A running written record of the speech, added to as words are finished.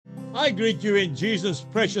I greet you in Jesus'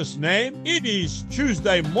 precious name. It is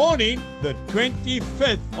Tuesday morning, the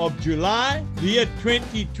 25th of July, the year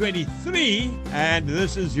 2023, and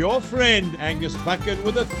this is your friend Angus Buchan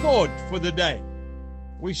with a thought for the day.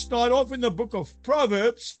 We start off in the book of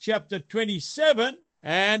Proverbs, chapter 27,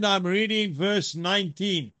 and I'm reading verse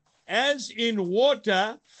 19. As in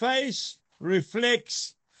water, face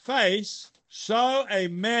reflects face, so a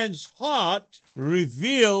man's heart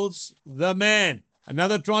reveals the man.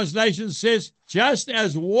 Another translation says, just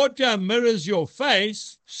as water mirrors your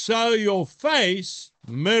face, so your face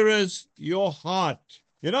mirrors your heart.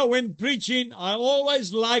 You know, when preaching, I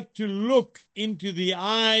always like to look into the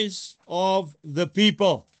eyes of the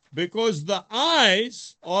people, because the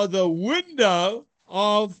eyes are the window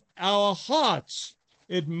of our hearts.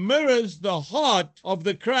 It mirrors the heart of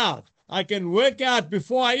the crowd. I can work out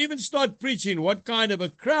before I even start preaching what kind of a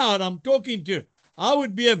crowd I'm talking to. I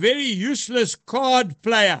would be a very useless card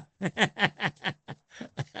player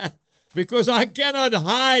because I cannot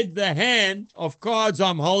hide the hand of cards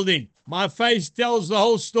I'm holding. My face tells the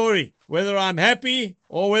whole story, whether I'm happy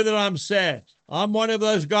or whether I'm sad. I'm one of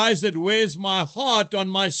those guys that wears my heart on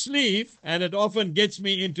my sleeve, and it often gets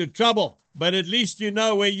me into trouble. But at least you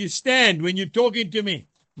know where you stand when you're talking to me.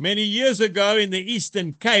 Many years ago in the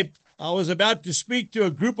Eastern Cape, I was about to speak to a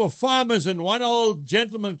group of farmers, and one old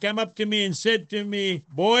gentleman came up to me and said to me,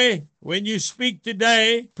 "Boy, when you speak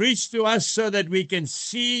today, preach to us so that we can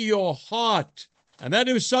see your heart." And that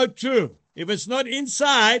is so true. If it's not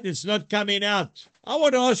inside, it's not coming out. I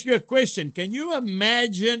want to ask you a question. Can you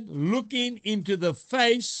imagine looking into the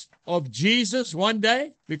face of Jesus one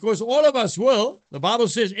day? Because all of us will. The Bible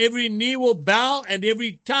says every knee will bow and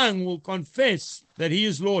every tongue will confess that he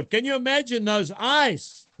is Lord. Can you imagine those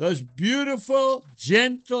eyes? Those beautiful,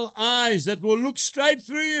 gentle eyes that will look straight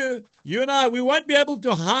through you. You and I, we won't be able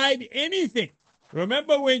to hide anything.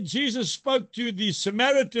 Remember when Jesus spoke to the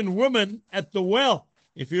Samaritan woman at the well?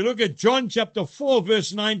 If you look at John chapter 4,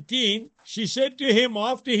 verse 19, she said to him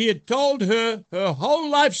after he had told her her whole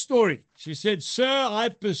life story, she said, "Sir, I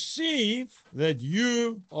perceive that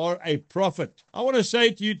you are a prophet." I want to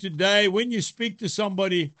say to you today, when you speak to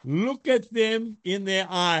somebody, look at them in their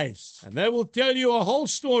eyes, and they will tell you a whole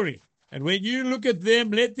story. And when you look at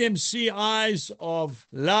them, let them see eyes of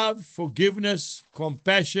love, forgiveness,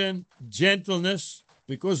 compassion, gentleness,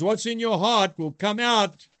 because what's in your heart will come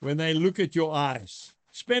out when they look at your eyes.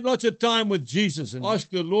 Spend lots of time with Jesus and ask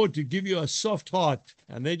the Lord to give you a soft heart,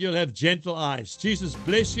 and then you'll have gentle eyes. Jesus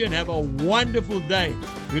bless you and have a wonderful day.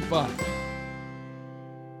 Goodbye.